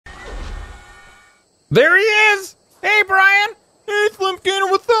There he is! Hey, Brian! Hey, Slim Gainer,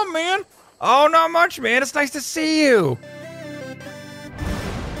 what's up, man? Oh, not much, man. It's nice to see you.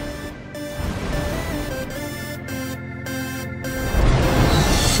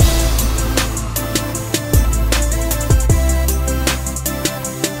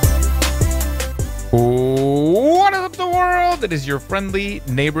 What is up, the world? It is your friendly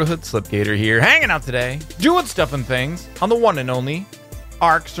neighborhood Slipgator here, hanging out today, doing stuff and things on the one and only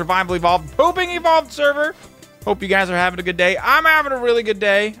ARK Survival Evolved Pooping Evolved server. Hope you guys are having a good day. I'm having a really good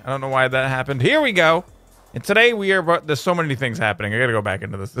day. I don't know why that happened. Here we go. And today there's so many things happening. I gotta go back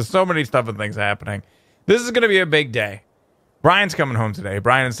into this. There's so many stuff and things happening. This is gonna be a big day. Brian's coming home today.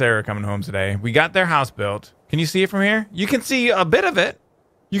 Brian and Sarah are coming home today. We got their house built. Can you see it from here? You can see a bit of it.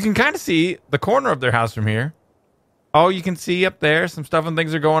 You can kind of see the corner of their house from here. Oh, you can see up there some stuff and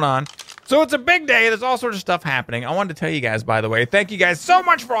things are going on. So it's a big day. There's all sorts of stuff happening. I wanted to tell you guys, by the way, thank you guys so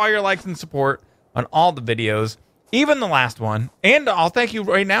much for all your likes and support on all the videos, even the last one. And I'll thank you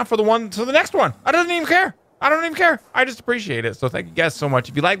right now for the next one. I don't even care. I don't even care. I just appreciate it. So thank you guys so much.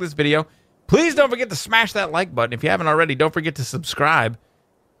 If you like this video, please don't forget to smash that like button. If you haven't already, don't forget to subscribe.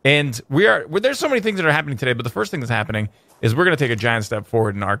 And there's so many things that are happening today, but the first thing that's happening is we're going to take a giant step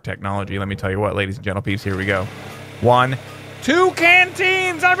forward in ARK technology. Let me tell you what, ladies and gentle peeps, here we go. 1, 2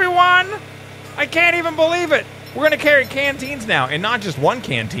 canteens, everyone! I can't even believe it. We're going to carry canteens now, and not just 1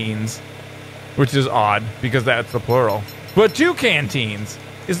 canteens, which is odd because that's the plural, but 2 canteens.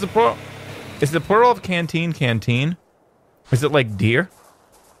 Is the plural of canteen? Is it like deer?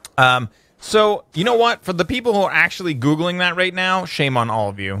 So, you know what? For the people who are actually Googling that right now, shame on all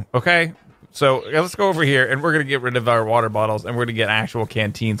of you, okay? So, let's go over here, and we're going to get rid of our water bottles, and we're going to get actual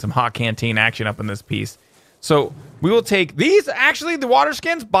canteen, some hot canteen action up in this piece. So, we will take these, actually, the water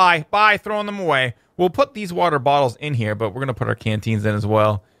skins, bye, throwing them away. We'll put these water bottles in here, but we're going to put our canteens in as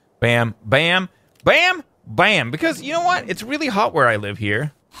well. Bam, bam, bam, bam. Because, you know what? It's really hot where I live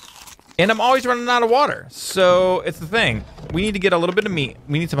here. And I'm always running out of water. So, it's the thing. We need to get a little bit of meat.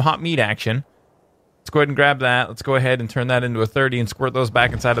 We need some hot meat action. Let's go ahead and grab that. Let's go ahead and turn that into a 30 and squirt those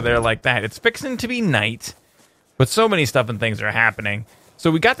back inside of there like that. It's fixing to be night. But so many stuff and things are happening. So,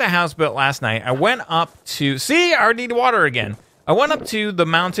 we got the house built last night. I went up to... See, I already need water again. I went up to the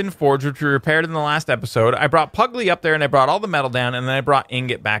mountain forge, which we repaired in the last episode. I brought Pugly up there, and I brought all the metal down, and then I brought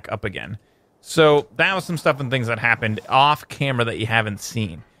Ingot back up again. So, that was some stuff and things that happened off camera that you haven't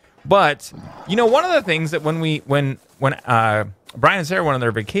seen. But, you know, one of the things that when Brian and Sarah went on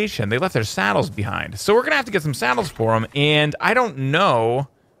their vacation, they left their saddles behind. So we're going to have to get some saddles for them. And I don't know.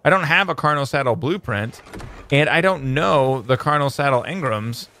 I don't have a Carno saddle blueprint. And I don't know the Carno saddle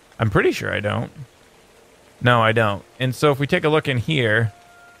engrams. I'm pretty sure I don't. No, I don't. And so if we take a look in here,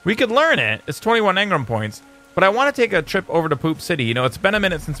 we could learn it. It's 21 engram points. But I want to take a trip over to Poop City. You know, it's been a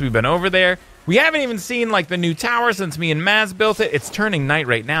minute since we've been over there. We haven't even seen, like, the new tower since me and Maz built it. It's turning night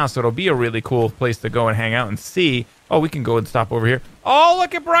right now, so it'll be a really cool place to go and hang out and see. Oh, we can go and stop over here. Oh,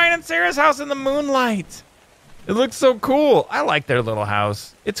 look at Brian and Sarah's house in the moonlight. It looks so cool. I like their little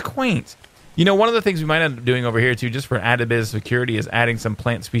house. It's quaint. You know, one of the things we might end up doing over here, too, just for added bit of security, is adding some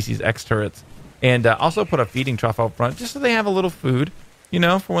plant species X turrets. And also put a feeding trough out front, just so they have a little food, you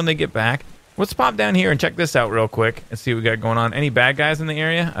know, for when they get back. Let's pop down here and check this out real quick and see what we got going on. Any bad guys in the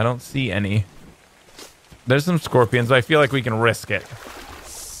area? I don't see any. There's some scorpions, but I feel like we can risk it.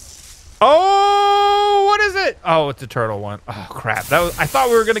 Oh, what is it? Oh, it's a turtle one. Oh, crap. I thought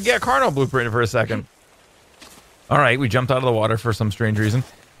we were going to get a Carno blueprint for a second. All right, we jumped out of the water for some strange reason.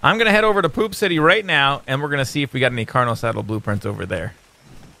 I'm going to head over to Poop City right now, and we're going to see if we got any Carno saddle blueprints over there.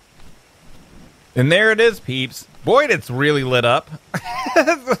 And there it is, peeps. Boy, it's really lit up.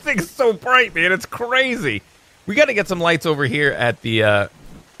 The thing's so bright, man. It's crazy. We got to get some lights over here at the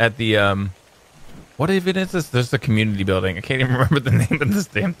what even is this? There's the community building. I can't even remember the name of this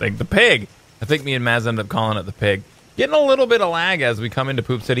damn thing. The Pig. I think me and Maz ended up calling it the Pig. Getting a little bit of lag as we come into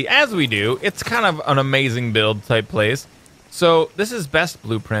Poop City, as we do. It's kind of an amazing build type place. So this is best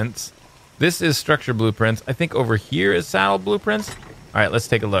blueprints. This is structure blueprints. I think over here is saddle blueprints. All right, let's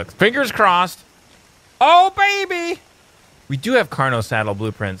take a look. Fingers crossed. Oh, baby! We do have Carno saddle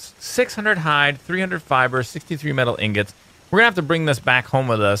blueprints. 600 hide, 300 fiber, 63 metal ingots. We're going to have to bring this back home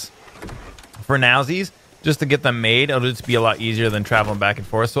with us for nowsies, just to get them made. It'll just be a lot easier than traveling back and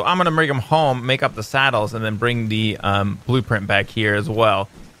forth. So I'm going to bring them home, make up the saddles, and then bring the blueprint back here as well.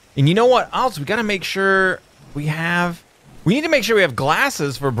 And you know what else? We got to make sure we need to make sure we have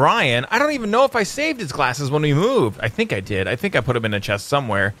glasses for Brian. I don't even know if I saved his glasses when we moved. I think I did. I think I put them in a chest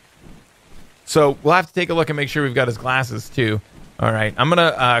somewhere. So we'll have to take a look and make sure we've got his glasses too. All right, I'm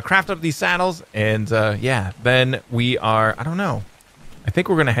gonna craft up these saddles, and yeah, then we are. I don't know. I think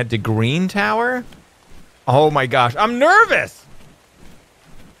we're gonna head to Green Tower, Oh my gosh, I'm nervous.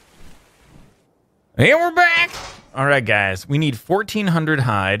 Hey, we're back. All right, guys, we need 1,400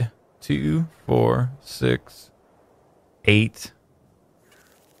 hide. 2, 4, 6, 8,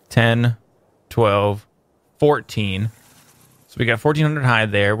 10, 12, 14. So we got 1,400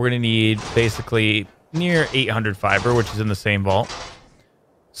 hide there. We're going to need basically near 800 fiber, which is in the same vault.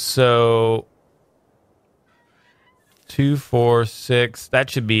 So 2, 4, 6. That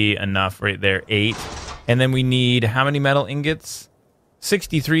should be enough right there. 8. And then we need how many metal ingots?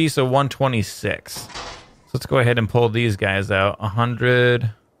 63, so 126. So let's go ahead and pull these guys out.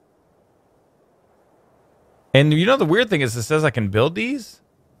 100. And you know the weird thing is it says I can build these,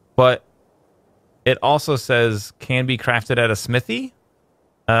 but it also says can be crafted at a smithy.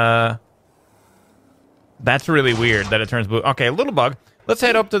 That's really weird that it turns blue. Okay, a little bug. Let's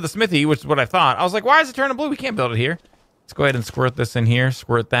head up to the smithy, which is what I thought. I was like, why is it turning blue? We can't build it here. Let's go ahead and squirt this in here.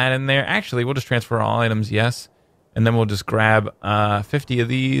 Squirt that in there. Actually, we'll just transfer all items, yes. And then we'll just grab 50 of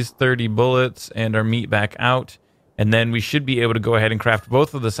these, 30 bullets, and our meat back out. And then we should be able to go ahead and craft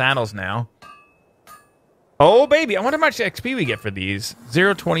both of the saddles now. Oh, baby. I wonder how much XP we get for these.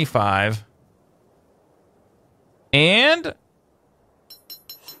 0.25. And...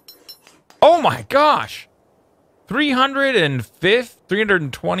 oh my gosh. 350,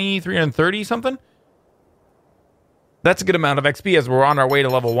 320, 330 something? That's a good amount of XP as we're on our way to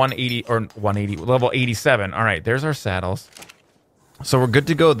level 180, or 180, level 87. All right, there's our saddles. So we're good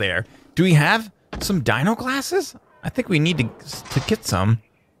to go there. Do we have some dino glasses? I think we need to get some.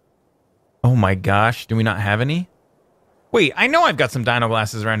 Oh my gosh, do we not have any? Wait, I know I've got some dino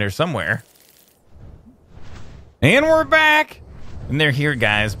glasses around here somewhere. And we're back! And they're here,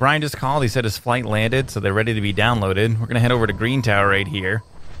 guys. Brian just called. He said his flight landed, so they're ready to be downloaded. We're going to head over to Green Tower right here.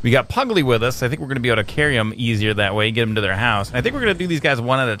 We got Pugly with us. I think we're going to be able to carry them easier that way, get them to their house. And I think we're going to do these guys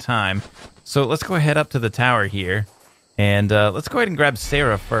one at a time. So let's go ahead up to the tower here. And let's go ahead and grab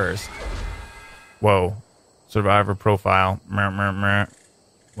Sarah first. Whoa. Survivor profile.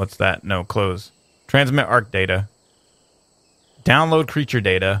 What's that? No, close. Transmit ARK data. Download creature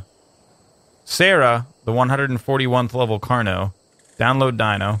data. Sarah, the 141th level Carno. Download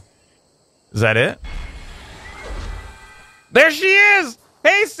Dino. Is that it? There she is!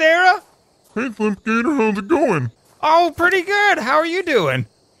 Hey, Sarah! Hey, Flipgator, how's it going? Oh, pretty good. How are you doing?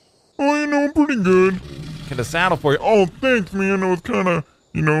 Oh, you know, pretty good. Get a saddle for you. Oh, thanks, man. It was kind of,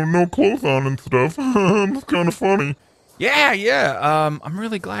 you know, no clothes on and stuff. It's kind of funny. Yeah. I'm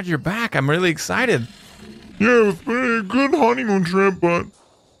really glad you're back. I'm really excited. Yeah, it was a good honeymoon trip, but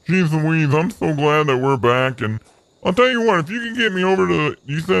geez Louise, I'm so glad that we're back. And I'll tell you what, if you can get me over to,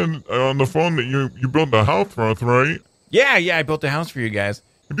 you said on the phone that you built a house for us, right? Yeah, I built a house for you guys.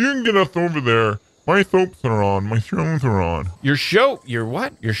 If you can get us over there, my soaps are on, my shows are on. Your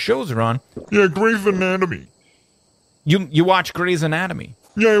what? Your shows are on? Yeah, Grey's Anatomy. You watch Grey's Anatomy?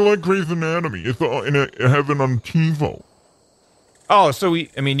 Yeah, I like Grey's Anatomy. It's I have it on TiVo. Oh, so you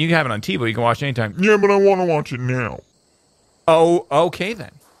have it on TiVo. You can watch it anytime. Yeah, but I want to watch it now. Oh, okay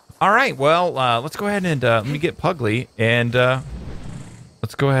then. All right, well, let's go ahead and let me get Pugly, and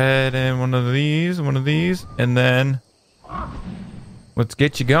let's go ahead and one of these, and then let's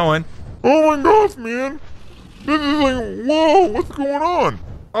get you going. Oh my gosh, man! This is like, whoa! What's going on?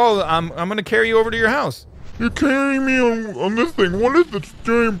 Oh, I'm gonna carry you over to your house. You're carrying me on this thing. What is this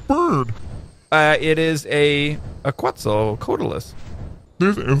giant bird? It is a Quetzalcoatlus.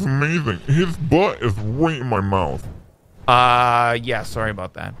 This is amazing. His butt is right in my mouth. Yeah, sorry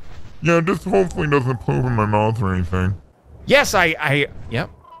about that. Yeah, this hopefully doesn't poop in my mouth or anything. Yes,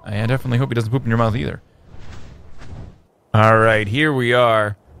 yep. I definitely hope he doesn't poop in your mouth either. All right, here we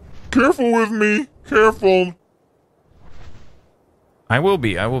are. Careful with me. Careful. I will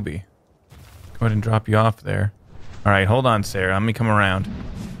be. Go ahead and drop you off there. All right, hold on, Sarah. Let me come around.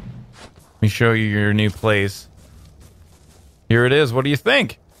 Let me show you your new place. Here it is. What do you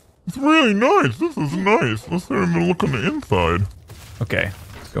think? It's really nice. This is nice. Let's have a look on the inside. Okay,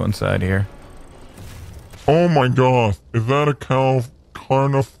 let's go inside here. Oh my gosh. Is that a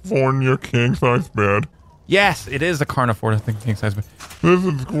California king-size bed? Yes, it is a carnivore, I think, king size bed. This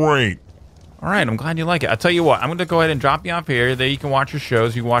is great. All right, I'm glad you like it. I'll tell you what, I'm going to go ahead and drop you off here. There you can watch your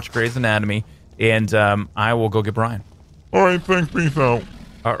shows. You can watch Grey's Anatomy, and I will go get Brian. All right, thanks. Peace out.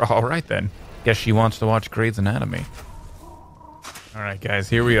 All right, then. Guess she wants to watch Grey's Anatomy. All right, guys,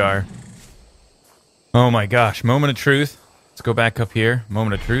 here we are. Oh, my gosh. Moment of truth. Let's go back up here.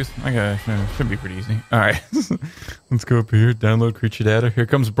 Moment of truth. Okay, should be pretty easy. All right. Let's go up here. Download creature data. Here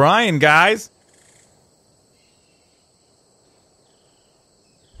comes Brian, guys.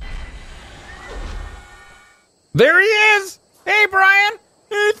 There he is! Hey, Brian!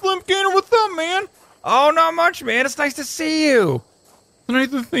 Hey, Slim Gator, what's up, man? Oh, not much, man. It's nice to see you. It's nice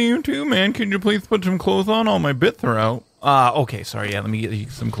to see you too, man. Can you please put some clothes on? All my bits are out. Okay, sorry. Yeah, let me get you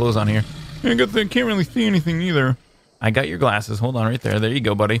some clothes on here. I can't really see anything either. I got your glasses. Hold on right there. There you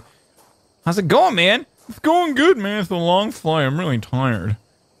go, buddy. How's it going, man? It's going good, man. It's a long flight. I'm really tired.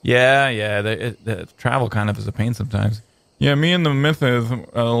 Yeah. The travel kind of is a pain sometimes. Yeah, me and the missus,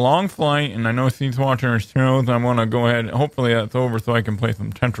 a long flight, and I know she's watching her shows. I want to go ahead. Hopefully that's over so I can play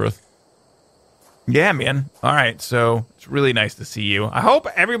some Tetris. Yeah, man. All right, so it's really nice to see you. I hope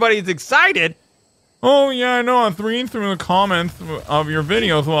everybody's excited. Oh, yeah, I know. I'm reading through the comments of your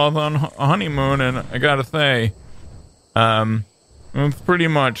videos while I was on honeymoon, and I gotta say, it's pretty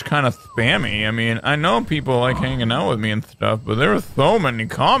much kind of spammy. I mean, I know people like hanging out with me and stuff, but there are so many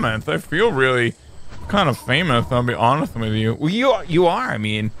comments. I feel really kind of famous, I'll be honest with you. Well, you are. I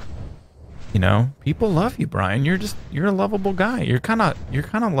mean, you know, people love you, Brian. You're a lovable guy. You're kind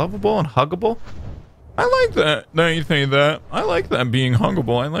of lovable and huggable. I like that you say that. I like that, being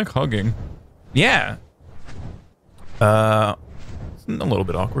huggable. I like hugging. Yeah. It's a little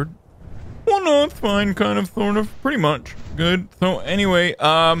bit awkward. Well, no, it's fine. Kind of, sort of, pretty much. Good. So anyway,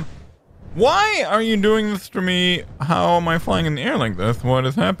 why are you doing this to me? How am I flying in the air like this? What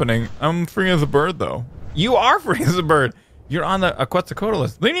is happening? I'm free as a bird, though. You are free as a bird. You're on the Quetzalcoatl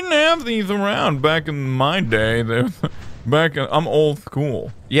list. They didn't have these around back in my day. I'm old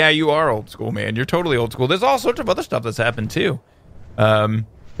school. Yeah, you are old school, man. You're totally old school. There's all sorts of other stuff that's happened, too.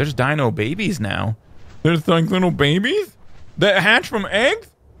 There's dino babies now. There's like little babies that hatch from eggs?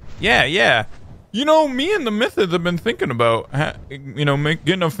 Yeah. You know, me and the missus have been thinking about,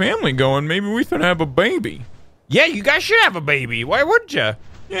 getting a family going. Maybe we should have a baby. Yeah, you guys should have a baby. Why wouldn't you?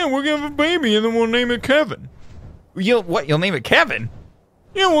 Yeah, we're gonna have a baby and then we'll name it Kevin. You'll name it Kevin?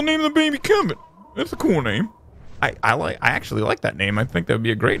 Yeah, we'll name the baby Kevin. That's a cool name. I actually like that name. I think that would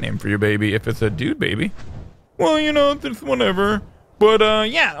be a great name for your baby if it's a dude baby. Well, it's whatever. But,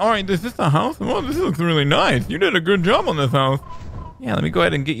 yeah, all right, is this a house? Well, this looks really nice. You did a good job on this house. Yeah, let me go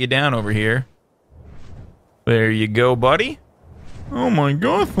ahead and get you down over here. There you go, buddy. Oh my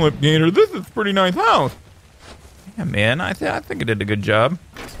God, Flipgator, this is a pretty nice house. Yeah, man, I think I did a good job.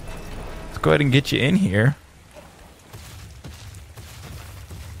 Let's go ahead and get you in here.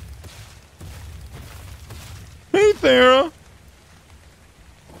 Hey, Sarah.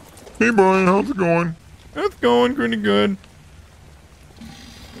 Hey, Brian, how's it going? It's going pretty good.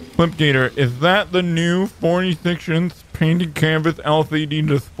 Flipgator, is that the new 46-inch painted canvas LCD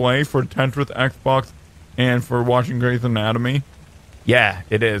display for Tetris, Xbox, and for watching Grey's Anatomy? Yeah,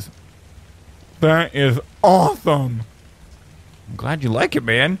 it is. That is awesome. I'm glad you like it,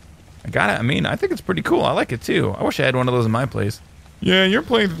 man. I got it. I mean, I think it's pretty cool. I like it too. I wish I had one of those in my place. Yeah, your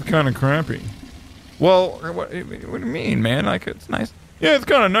place is kind of crappy. Well, what do you mean, man? Like, it's nice. Yeah, it's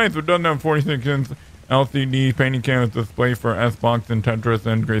kind of nice, but it doesn't have 46-inch LCD painting canvas display for Xbox and Tetris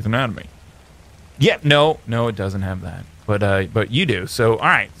and Grey's Anatomy. Yeah, no, it doesn't have that. But you do. So, all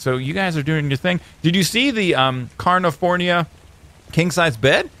right. So you guys are doing your thing. Did you see the Carnifornia king-size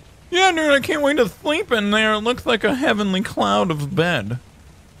bed? Yeah, dude, I can't wait to sleep in there. It looks like a heavenly cloud of bed.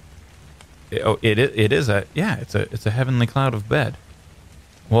 It is a it's a heavenly cloud of bed.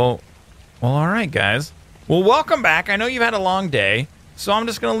 Well, all right, guys. Well, welcome back. I know you've had a long day, so I'm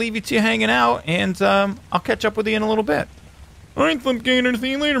just gonna leave you two hanging out, and I'll catch up with you in a little bit. All right, Flipgator.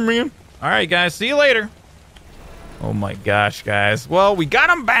 See you later, man. All right, guys. See you later. Oh my gosh, guys. Well, we got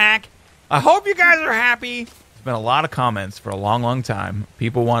them back. I hope you guys are happy. There's been a lot of comments for a long time.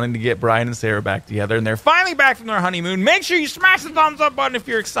 People wanting to get Brian and Sarah back together, and they're finally back from their honeymoon. Make sure you smash the thumbs up button if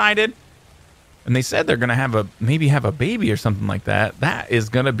you're excited. And they said they're going to maybe have a baby or something like that. That is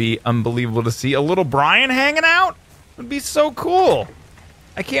going to be unbelievable to see. A little Brian hanging out would be so cool.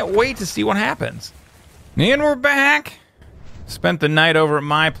 I can't wait to see what happens. And we're back. Spent the night over at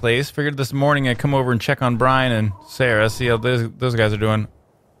my place. Figured this morning I'd come over and check on Brian and Sarah, see how those guys are doing.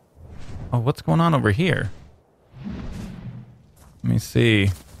 Oh, what's going on over here? Let me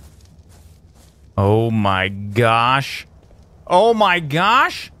see. Oh my gosh. Oh my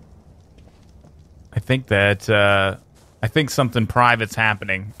gosh. I think something private's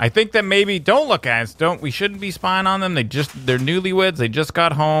happening. I think that maybe, don't look, guys, we shouldn't be spying on them. They're newlyweds. They just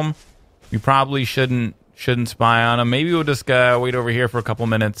got home. We probably shouldn't spy on them. Maybe we'll just wait over here for a couple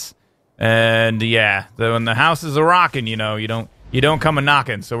minutes. And yeah, when the house is a rocking, you don't come a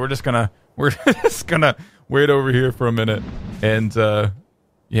knocking. So we're just gonna wait over here for a minute. And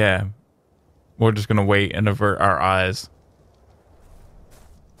yeah, we're just gonna wait and avert our eyes.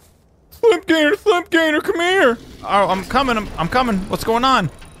 Flipgator, come here. Oh, I'm coming. What's going on?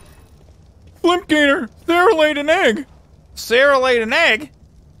 Flipgator, Sarah laid an egg. Sarah laid an egg?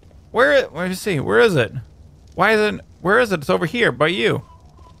 Let me see. Where is it? Why is it? Where is it? It's over here by you.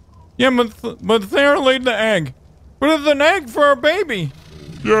 Yeah, but Sarah laid the egg. But it's an egg for our baby.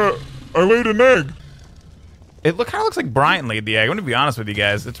 Yeah, I laid an egg. It kind of looks like Brian laid the egg. I'm gonna be honest with you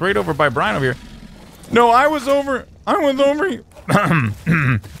guys. It's right over by Brian over here. No, I was over. I was over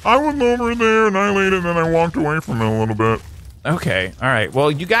there and I laid it and then I walked away from it a little bit. Okay, all right. Well,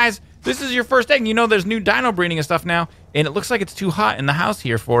 you guys, this is your first egg. You know there's new dino breeding and stuff now, and it looks like it's too hot in the house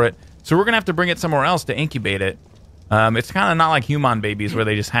here for it. So we're gonna have to bring it somewhere else to incubate it. It's kind of not like human babies where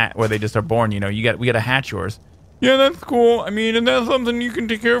they just are born. You know, we got to hatch yours. Yeah, that's cool. I mean, is that something you can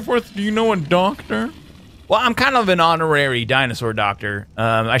take care of for us? Do you know a doctor? Well, I'm kind of an honorary dinosaur doctor.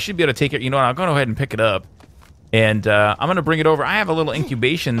 I should be able to take it. You know what? I'll go ahead and pick it up. And I'm going to bring it over. I have a little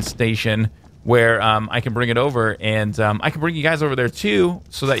incubation station where I can bring it over. And I can bring you guys over there, too,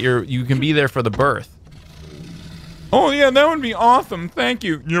 so that you can be there for the birth. Oh, yeah, that would be awesome. Thank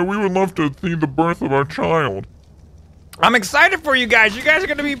you. Yeah, we would love to see the birth of our child. I'm excited for you guys. You guys are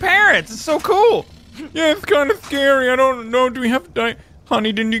going to be parents. It's so cool. Yeah, it's kind of scary. I don't know. Do we have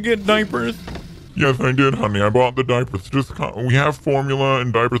honey, didn't you get diapers? Yes, I did, honey. I bought the diapers. We have formula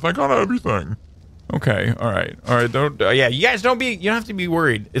and diapers. I got everything. Okay, all right. Yeah, you guys you don't have to be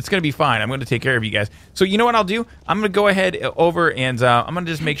worried. It's going to be fine. I'm going to take care of you guys. So you know what I'll do? I'm going to go ahead over and I'm going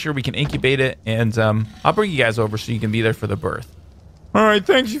to just make sure we can incubate it. And I'll bring you guys over so you can be there for the birth. All right,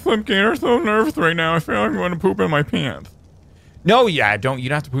 thanks, you Flipgator. I'm so nervous right now. I feel like I'm going to poop in my pants. No, yeah, don't. You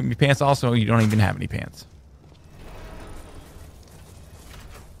don't have to poop in your pants. Also, you don't even have any pants.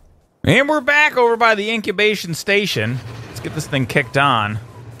 And we're back over by the incubation station. Let's get this thing kicked on.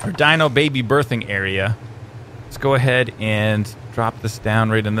 Our dino baby birthing area. Let's go ahead and drop this down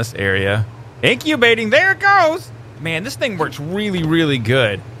right in this area. Incubating, there it goes. Man, this thing works really, really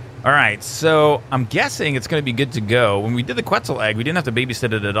good. All right, so I'm guessing it's going to be good to go. When we did the Quetzal egg, we didn't have to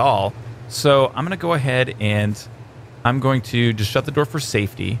babysit it at all. So I'm going to go ahead and I'm going to just shut the door for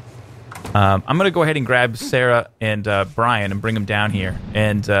safety. I'm going to go ahead and grab Sarah and Brian and bring them down here.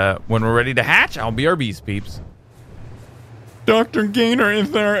 And when we're ready to hatch, I'll be our bees, peeps. Dr. Gator,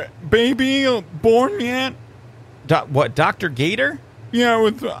 is there a baby born yet? What, Dr. Gator? Yeah,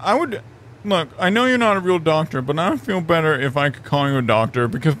 look, I know you're not a real doctor, but I would feel better if I could call you a doctor,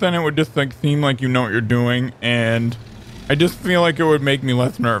 because then it would just seem like you know what you're doing, and I just feel like it would make me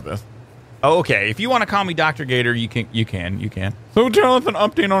less nervous. Oh, okay. If you want to call me Dr. Gator, you can. So tell us an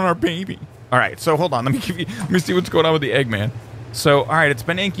update on our baby. All right. So hold on. Let me see what's going on with the Eggman. So, all right. It's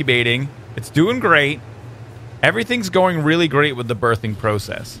been incubating. It's doing great. Everything's going really great with the birthing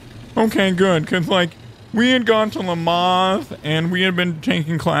process. Okay, good. Because, we had gone to Lamaze, and we had been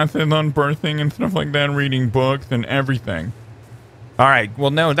taking classes on birthing and stuff like that, reading books and everything. All right.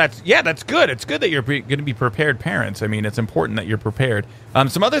 Well, no, that's good. It's good that you're going to be prepared parents. I mean, it's important that you're prepared.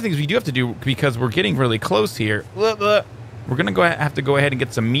 Some other things we do have to do, because we're getting really close here. We're going to have to go ahead and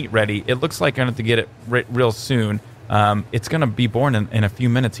get some meat ready. It looks like I'm going to have to get it real soon. It's going to be born in a few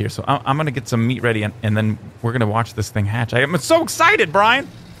minutes here. So I'm going to get some meat ready, and then we're going to watch this thing hatch. I'm so excited, Brian.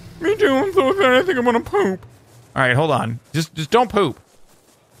 Me too. I'm so excited. I think I'm going to poop. All right, hold on. Just don't poop.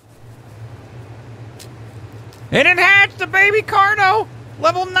 And it hatched the baby Carno,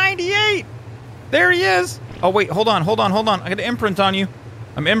 level 98. There he is. Oh, wait, hold on. I got to imprint on you.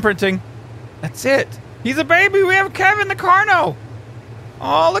 I'm imprinting. That's it. He's a baby. We have Kevin the Carno.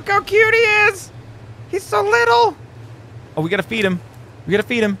 Oh, look how cute he is. He's so little. Oh, we got to feed him.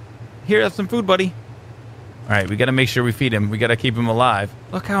 Here, have some food, buddy. All right, we got to make sure we feed him. We got to keep him alive.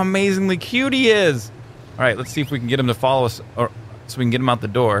 Look how amazingly cute he is. All right, let's see if we can get him to follow us, so we can get him out the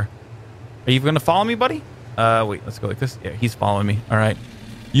door. Are you going to follow me, buddy? Wait, let's go like this. Yeah, he's following me. All right.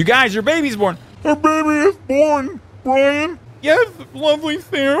 You guys, your baby's born. Our baby is born, Brian. Yes, lovely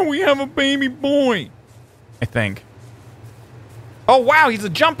Sarah, we have a baby boy. I think. Oh, wow, he's a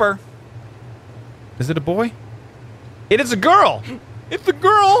jumper. Is it a boy? It is a girl. It's a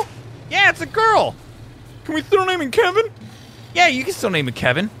girl. Yeah, it's a girl. Can we still name him Kevin? Yeah, you can still name it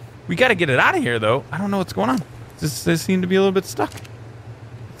Kevin. We got to get it out of here, though. I don't know what's going on. This seems to be a little bit stuck.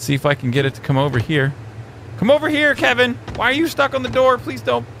 Let's see if I can get it to come over here. Come over here, Kevin. Why are you stuck on the door? Please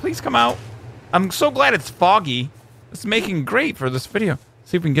don't. Please come out. I'm so glad it's foggy. It's making great for this video.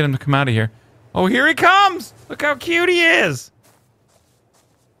 See if we can get him to come out of here. Oh, here he comes. Look how cute he is.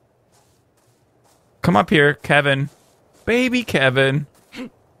 Come up here, Kevin. Baby Kevin.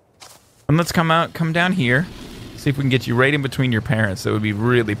 And let's come down here. See if we can get you right in between your parents. That would be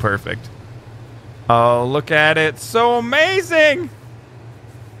really perfect. Oh, look at it. So amazing.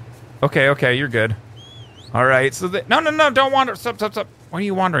 Okay, you're good. All right, so no, don't wander. Stop. Why are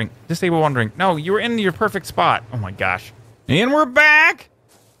you wandering? Disable wandering. No, you were in your perfect spot. Oh my gosh. And we're back.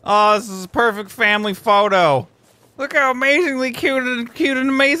 Oh, this is a perfect family photo. Look how amazingly cute and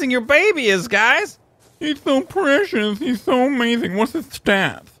amazing your baby is, guys. He's so precious. He's so amazing. What's his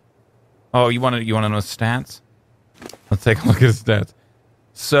stats? Oh, you want to know his stats? Let's take a look at his stats.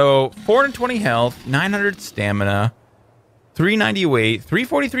 So, 420 health, 900 stamina, 390 weight,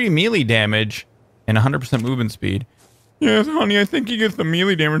 343 melee damage, and 100% movement speed. Yes, honey, I think he gets the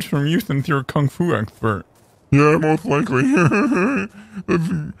melee damage from you since you're a kung fu expert. Yeah, most likely.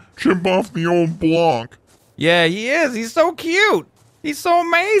 Let's chip off the old block. Yeah, he is. He's so cute. He's so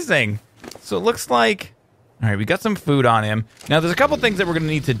amazing. So it looks like... All right, we got some food on him. Now, there's a couple things that we're going to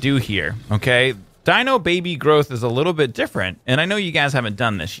need to do here, okay? Dino baby growth is a little bit different, and I know you guys haven't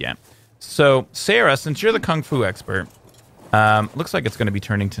done this yet. So, Sarah, since you're the kung fu expert, looks like it's going to be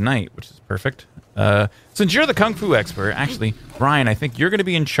turning tonight, which is perfect. Since you're the kung fu expert, actually, Brian, I think you're going to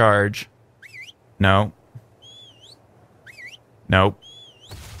be in charge. No. Nope.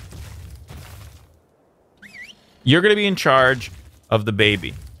 You're going to be in charge of the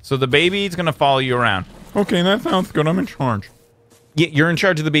baby. So the baby is going to follow you around. Okay, that sounds good. I'm in charge. Yeah, you're in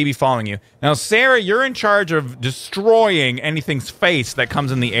charge of the baby following you. Now, Sarah, you're in charge of destroying anything's face that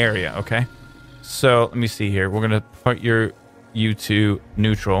comes in the area, okay? So, let me see here. We're going to put you to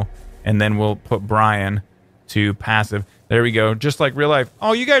neutral, and then we'll put Brian to passive. There we go, just like real life.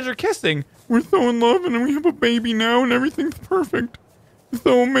 Oh, you guys are kissing. We're so in love, and we have a baby now, and everything's perfect. It's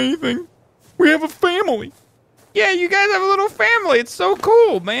so amazing. We have a family. Yeah, you guys have a little family. It's so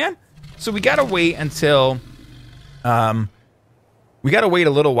cool, man. So we got to wait until... we got to wait a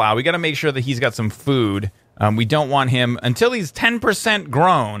little while. We got to make sure that he's got some food. We don't want him... Until he's 10%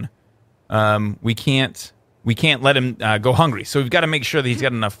 grown, we can't let him go hungry. So we've got to make sure that he's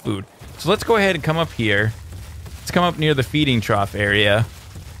got enough food. So let's go ahead and come up here. Let's come up near the feeding trough area.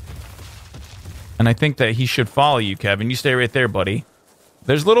 And I think that he should follow you, Kevin. You stay right there, buddy.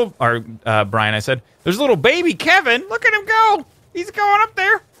 There's little... Brian, I said. There's little baby Kevin. Look at him go. He's going up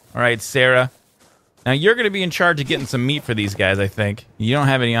there. All right, Sarah. Now, you're going to be in charge of getting some meat for these guys, I think. You don't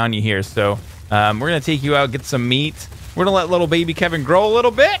have any on you here, so we're going to take you out, get some meat. We're going to let little baby Kevin grow a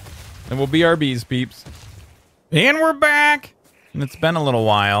little bit, and we'll be RBs, peeps. And we're back. And it's been a little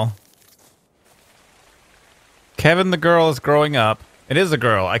while. Kevin the girl is growing up. It is a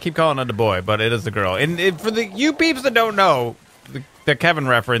girl. I keep calling it a boy, but it is a girl. And for you peeps that don't know the Kevin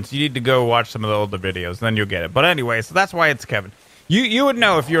reference, you need to go watch some of the older videos, then you'll get it. But anyway, so that's why it's Kevin. You would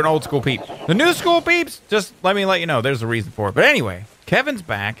know if you're an old school peep. The new school peeps, just let me let you know. There's a reason for it. But anyway, Kevin's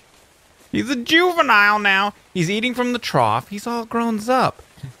back. He's a juvenile now. He's eating from the trough. He's all grown up.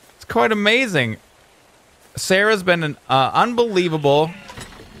 It's quite amazing. Sarah's been an unbelievable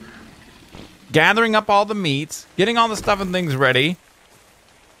gathering up all the meats, getting all the stuff and things ready.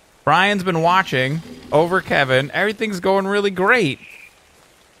 Brian's been watching over Kevin. Everything's going really great.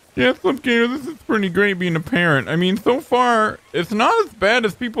 Yeah, Flipgator, this is pretty great being a parent. I mean, so far, it's not as bad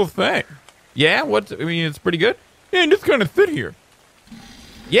as people say. Yeah? It's pretty good? Yeah, just kind of sit here.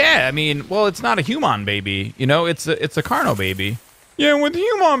 Yeah, I mean, well, it's not a human baby. You know, it's a carno baby. Yeah, with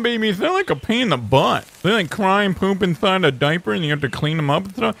human babies, they're like a pain in the butt. They like cry and poop inside a diaper, and you have to clean them up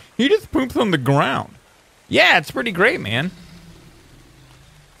and stuff. He just poops on the ground. Yeah, it's pretty great, man.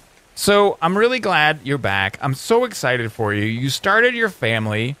 So, I'm really glad you're back. I'm so excited for you. You started your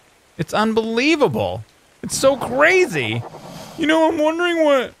family. It's unbelievable. It's so crazy. You know, I'm wondering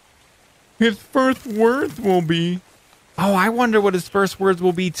what his first words will be. Oh, I wonder what his first words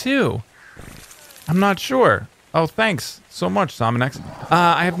will be, too. I'm not sure. Oh, thanks so much, Sominex.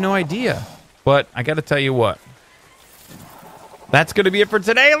 I have no idea. But I got to tell you what. That's going to be it for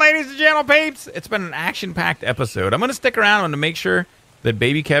today, ladies and gentlemen, peeps. It's been an action-packed episode. I'm going to stick around to make sure that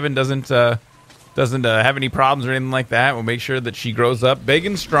baby Kevin doesn't have any problems or anything like that. We'll make sure that she grows up big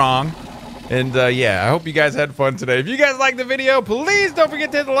and strong. And yeah, I hope you guys had fun today. If you guys liked the video, please don't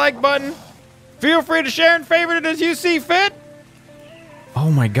forget to hit the like button. Feel free to share and favorite it as you see fit. Oh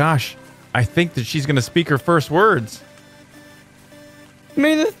my gosh. I think that she's going to speak her first words.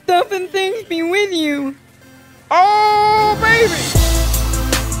 May the stuff and things be with you. Oh, baby!